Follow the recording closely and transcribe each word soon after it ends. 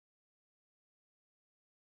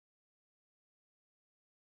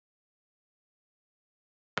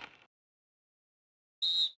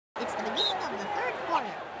It's the beginning of the third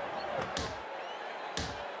quarter.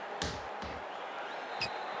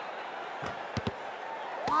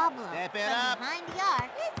 Pablo Step it from up. behind the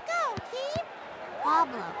arc. Let's go, team.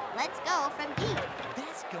 Pablo, let's go from deep.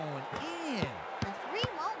 That's going in. The three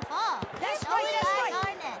won't fall. That's Stolen right, that's by right.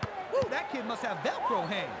 Garnett. Woo, that kid must have Velcro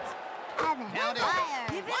hands. Kevin Count it.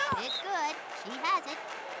 fires. Give it up. It's good. She has it.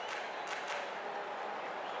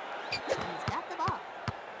 He's got the ball.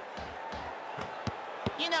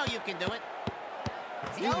 You know you can do it.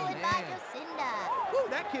 Stolen by man. Jocinda. Woo,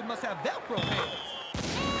 that kid must have Velcro hands.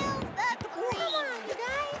 Nails the three. Come on, you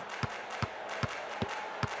guys.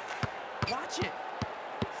 Watch it.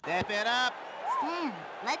 Step it up. Stan,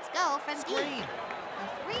 let's go from Screen. deep. The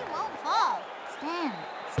three won't fall. Stan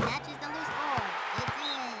snatches the loose ball. It's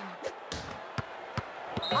in.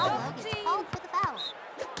 Pablo gets called for the foul.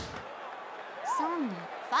 Sonia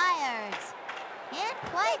fires. Can't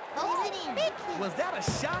quite pose it in. Was that a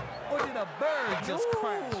shot or did a bird just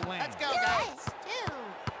crash land? Let's go, guys. Yes, two.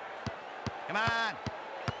 Come on.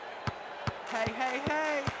 Hey, hey,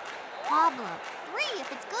 hey. Pablo, three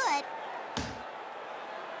if it's good.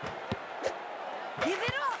 Give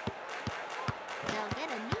it up. They'll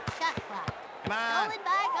get a new shot clock. Come on. Stolen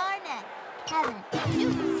by Garnett. Kevin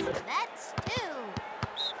shoots. That's two.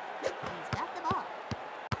 He's got the ball.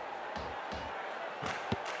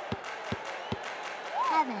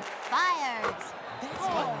 Kevin fires. That's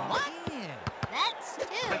Oh, going what? in. That's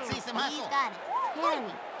two. Let's see some He's hustle. got it.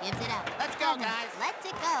 Harry gives it out. Let's go, Kevin guys. lets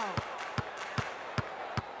it go.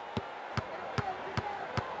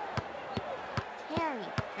 Harry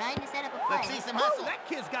trying to set up a play. Let's see some Woo, hustle. that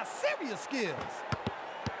kid's got serious skills.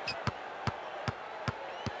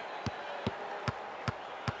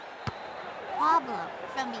 Pablo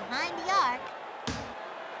from behind the arc.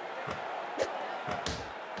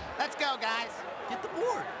 Let's go, guys. Get the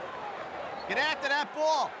board. Get after that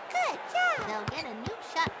ball. Good job. They'll get a new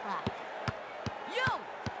shot clock. Yo.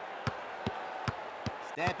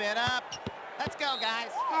 Step it up. Let's go,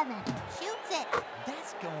 guys. Kevin shoots it.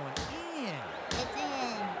 That's going in. It's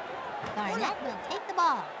in. Garnett will take the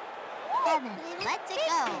ball. Kevin lets it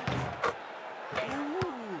go.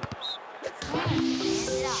 Ooh. Stan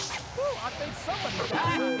hands it off. Woo, I think somebody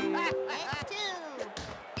got it. It's two.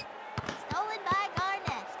 Stolen by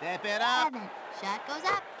Garnett. Step it up. Kevin, shot goes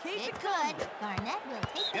up. Keep It's it good. coming. Garnett will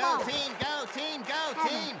take the Go, ball. team. Go, team. Go, Kevin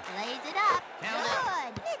team. lays it up.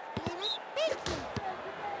 Count Good. Big hit.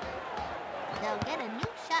 They'll get a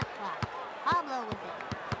new shot clock. Pablo with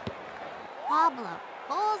it. Pablo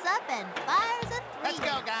pulls up and fires a three. Let's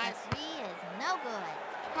go, guys. The three is no good.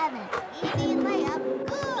 Kevin, easy layup.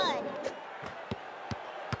 Good.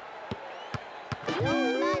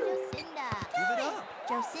 Stolen by Jocinda. Give it up.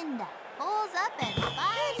 Jocinda pulls up and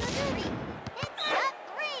fires a three. It's a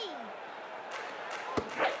three.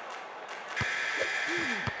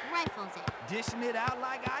 Stevie rifles it. Dishing it out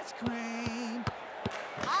like ice cream.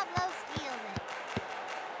 Pablo steals it.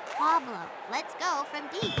 Pablo, let's go from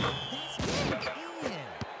deep. That's going in.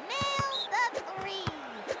 Nails the three.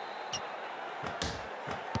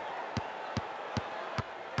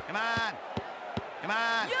 Come on. Come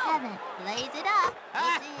on. Yo. Kevin lays it up.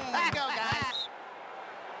 It's in. Let's go, guys.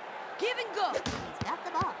 Give and go. He's got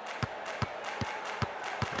the ball.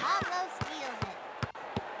 Pablo steals it.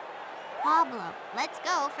 Pablo, let's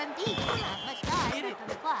go from deep. Not much time Hit it. left on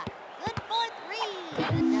the clock. Good for three.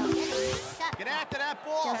 They'll get a new shot Get clock. after that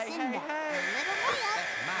ball. Jocinda, hey. a little layup.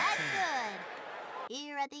 That's my That's team. good.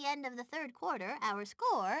 Here at the end of the third quarter, our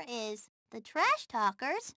score is the Trash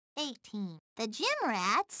Talkers 18, the Gym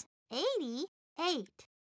Rats 88.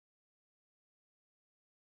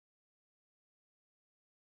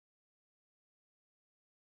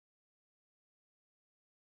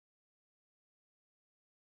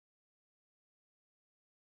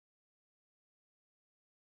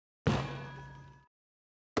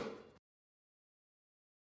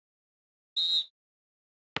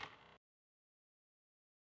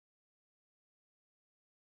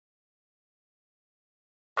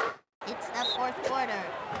 It's the fourth quarter.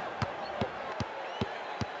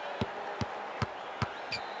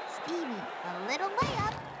 Stevie, a little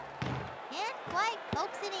layup. Can't quite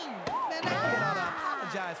coax it in. Man, that kid ought to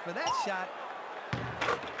apologize for that shot.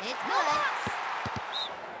 It's good.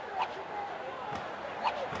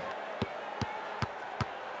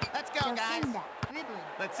 Let's go, guys. Jocinda dribbling.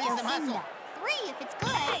 Let's see some hustle. Jocinda, three if it's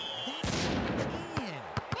good. That's in.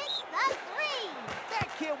 It's the three. That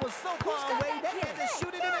kid was so far got away, that they had to kid?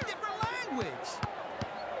 shoot it in a different language.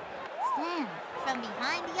 Stan from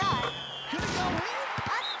behind the arc. Could it go in?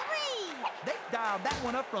 A three. They dialed that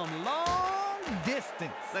one up from long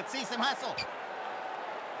distance. Let's see some hustle.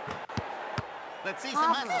 Let's see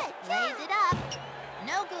some Pablo hustle. lays it up.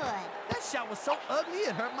 No good. That shot was so ugly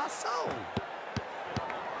it hurt my soul.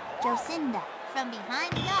 Jocinda from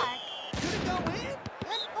behind the arc. Could it go in?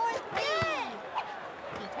 Good for three.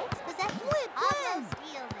 He takes possession. Pablo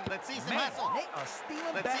steals it. Let's see some Man, hustle. they are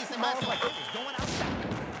stealing Let's see some basketballs hustle. like it was going outside.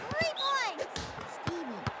 3 points.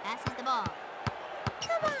 Stevie passes the ball.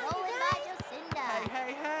 Come on, stolen by Jocinda.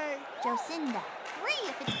 Hey. Jocinda. 3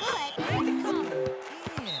 if it's good. In.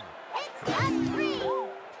 It's a 3.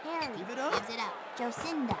 Terry Give it up. gives it out.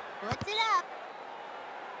 Jocinda puts it up.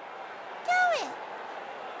 Do it.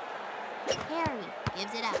 Terry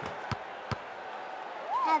gives it out.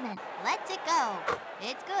 Kevin lets it go.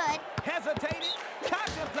 It's good. Hesitated,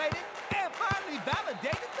 contemplated, and finally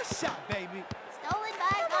validated the shot, baby. Stolen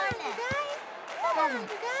by Garnett. Kevin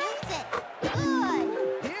shoots it. Good.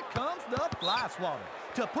 Here comes the fly swatter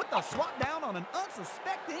to put the swat down on an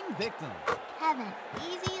unsuspecting victim. Kevin,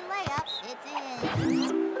 easy layup. It's in.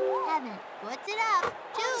 Kevin puts it up.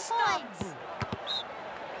 2 points.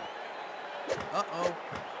 Uh-oh.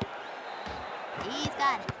 He's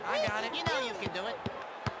got it. I got it. You know you can do it.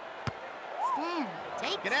 Stanley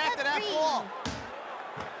takes Get after the that 3. ball.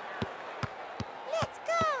 Let's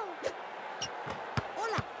go.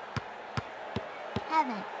 Hola.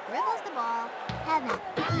 Kevin dribbles the ball. Kevin,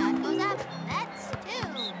 shot goes up. That's 2.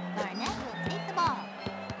 Garnett will take the ball.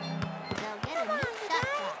 They'll get a new shot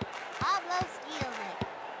clock. Pablo steals it.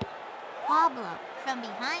 Pablo from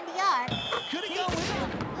behind the arc. Could it go in?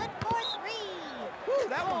 Good for 3. Woo,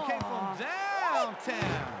 that one came from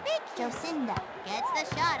downtown. Jocinda gets the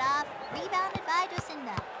shot off. Rebounded by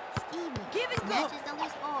Jocinda. Stevie Give and go. snatches the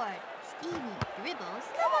loose board. Stevie dribbles.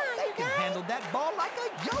 They can handle that ball like a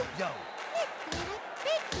yo-yo.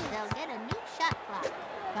 They'll get a new shot clock.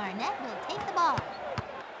 Garnett will take the ball.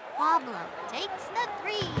 Pablo takes the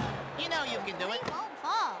 3. You know you can do it. 3 won't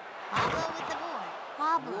fall. Pablo with the board.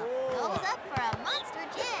 Pablo goes up for a monster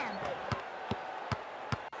jam.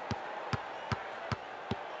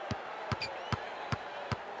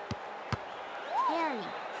 Terry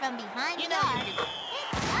from behind You the know you arc. can do it.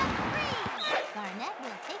 It's a 3. Garnett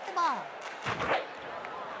will take the ball.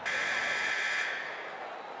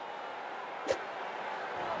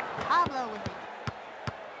 Pablo with it.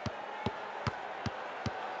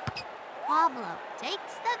 Pablo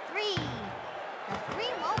takes the 3. The 3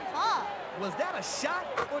 won't fall. Was that a shot,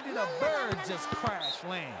 or did a bird just crash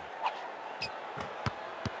land?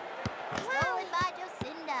 Stolen by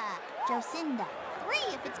Jocinda. Jocinda. 3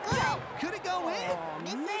 if it's good. Could it go in?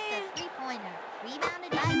 Misses the 3-pointer.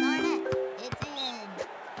 Rebounded by Garnett. It's in.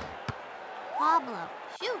 Pablo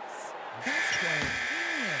shoots. That's going in.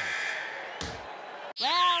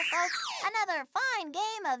 Well, folks, another fine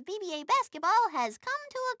game of BBA basketball has come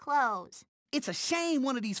to a close. It's a shame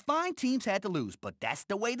one of these fine teams had to lose, but that's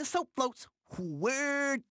the way the soap floats.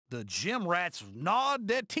 Word, the gym rats gnawed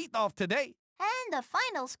their teeth off today. And the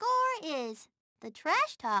final score is the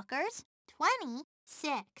Trash Talkers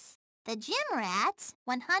 26. The Gym Rats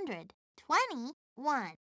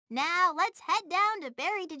 121. Now let's head down to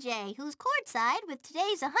Barry DJ, who's courtside with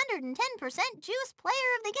today's 110% juice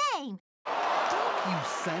player of the game. Thank you,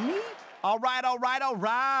 Sonny. All right.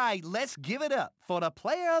 Let's give it up for the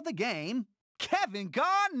player of the game, Kevin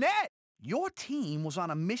Garnett. Your team was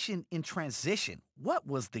on a mission in transition. What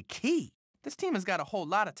was the key? This team has got a whole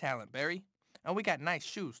lot of talent, Barry. And we got nice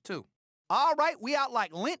shoes, too. All right, we out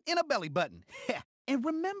like lint in a belly button. And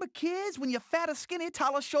remember, kids, when you're fat or skinny,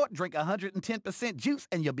 tall or short, drink 110% juice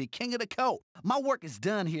and you'll be king of the coat. My work is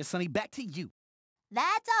done here, Sonny. Back to you.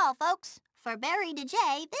 That's all, folks. For Barry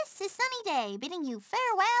DJ, this is Sunny Day, bidding you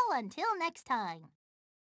farewell until next time.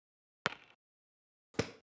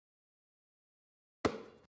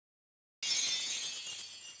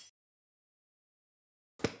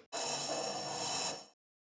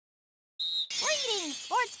 Greetings,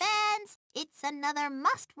 sports fans! It's another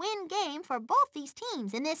must-win game for both these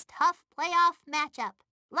teams in this tough playoff matchup.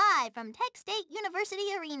 Live from Tech State University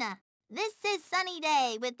Arena. This is Sunny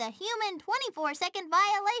Day with the human 24-second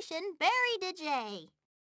violation, Barry DJ.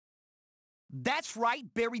 That's right,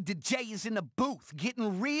 Barry DJ is in the booth,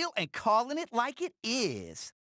 getting real and calling it like it is.